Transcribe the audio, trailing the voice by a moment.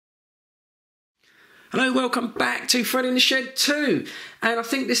Hello, welcome back to Fred in the Shed 2, and I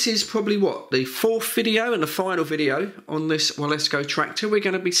think this is probably the fourth video and the final video on this Wilesco tractor. We're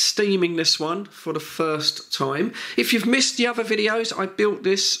going to be steaming this one for the first time. If you've missed the other videos, I built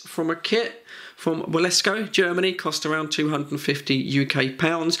this from a kit from Wilesco, Germany, cost around 250 UK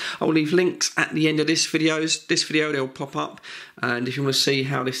pounds. I'll leave links at the end of this video, they'll pop up, and if you want to see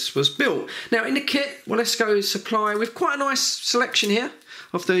how this was built. Now in the kit, Wilesco supply with quite a nice selection here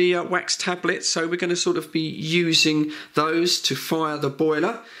of the wax tablets, so we're going to sort of be using those to fire the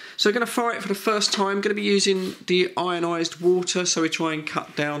boiler. So we're going to fire it for the first time. Going to be using the ionised water, so we try and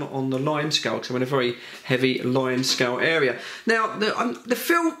cut down on the line scale, because I'm in a very heavy line scale area. Now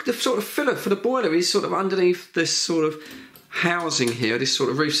the sort of filler for the boiler is sort of underneath this sort of housing here, this sort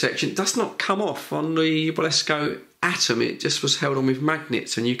of roof section. It does not come off on the Wilesco Atom. It just was held on with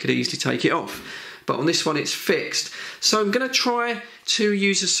magnets and you could easily take it off. But on this one it's fixed. So I'm going to try to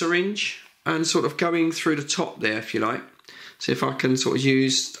use a syringe and sort of going through the top there, if you like. See if I can sort of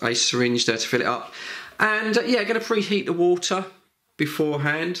use a syringe there to fill it up. And yeah, going to preheat the water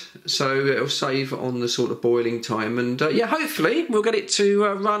beforehand, so it'll save on the sort of boiling time. And yeah, hopefully we'll get it to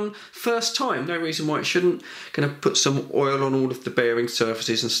run first time. No reason why it shouldn't. Going to put some oil on all of the bearing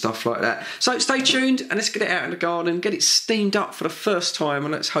surfaces and stuff like that. So stay tuned and let's get it out in the garden, get it steamed up for the first time,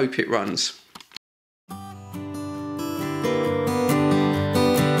 and let's hope it runs.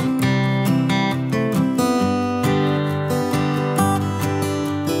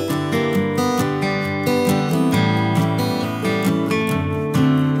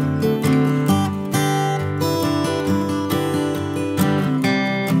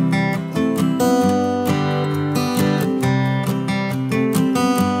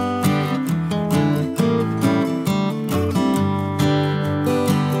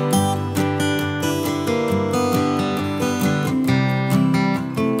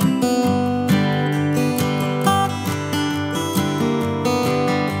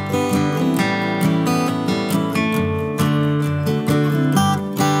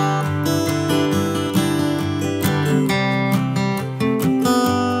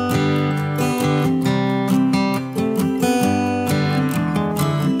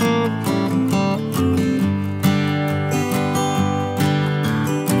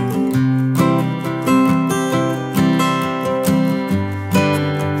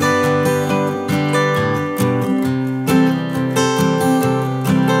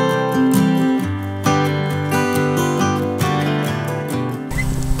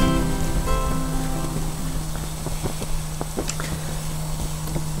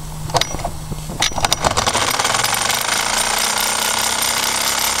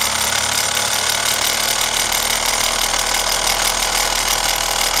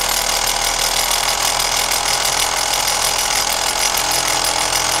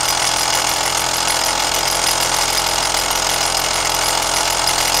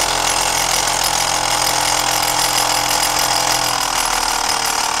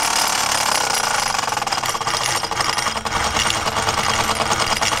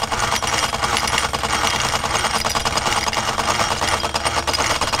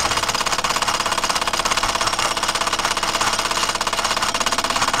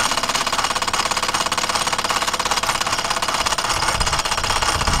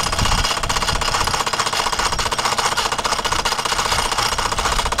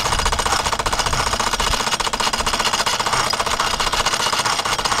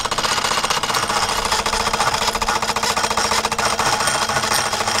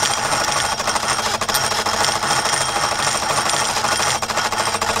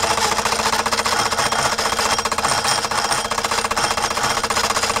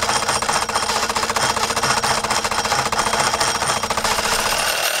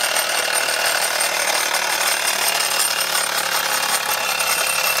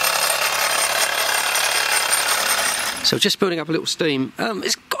 So just building up a little steam.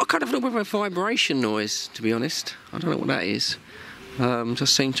 It's got a kind of a little bit of a vibration noise, to be honest. I don't know what that is.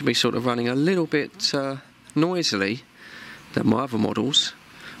 Just seems to be sort of running a little bit noisily than my other models.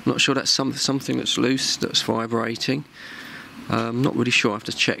 I'm not sure that's something that's loose, that's vibrating. Not really sure. I have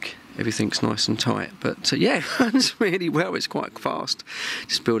to check everything's nice and tight. But yeah, it runs really well. It's quite fast.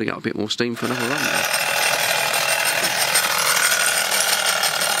 Just building up a bit more steam for another run now.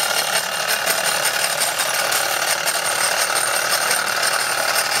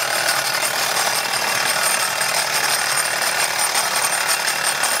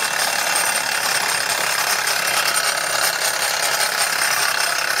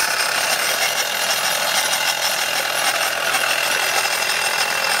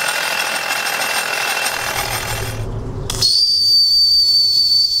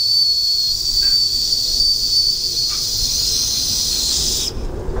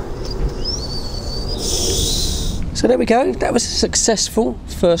 So there we go, that was a successful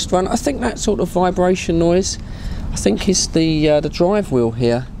first run. I think that sort of vibration noise, I think is the drive wheel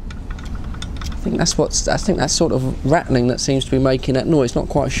here. I think that's sort of rattling that seems to be making that noise. Not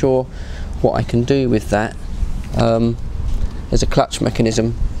quite sure what I can do with that. There's a clutch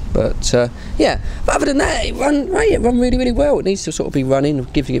mechanism, but yeah. But other than that, it run really, really well. It needs to sort of be running,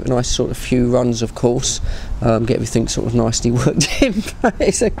 giving it a nice sort of few runs, of course. Get everything sort of nicely worked in. But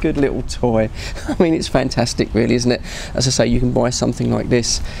it's a good little toy. I mean, it's fantastic, really, isn't it? As I say, you can buy something like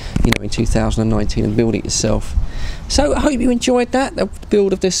this, you know, in 2019 and build it yourself. So I hope you enjoyed that, the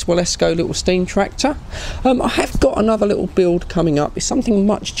build of this Wilesco little steam tractor. I have got another little build coming up. It's something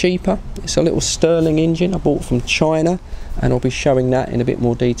much cheaper. It's a little Stirling engine I bought from China, and I'll be showing that in a bit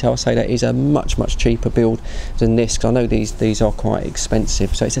more detail. I say that is a much cheaper build than this, because I know these are quite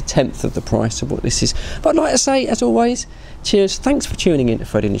expensive, so it's a tenth of the price of what this is. But like I say, as always, cheers, thanks for tuning in to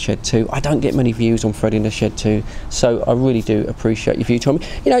Fred in the Shed 2. I don't get many views on Fred in the Shed 2, so I really do appreciate your view, Tommy.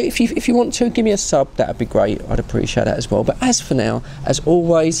 You know, if you want to give me a sub, that'd be great. I'd appreciate that as well. But as for now, as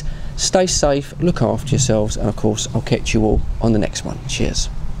always, stay safe, look after yourselves, and of course I'll catch you all on the next one. Cheers.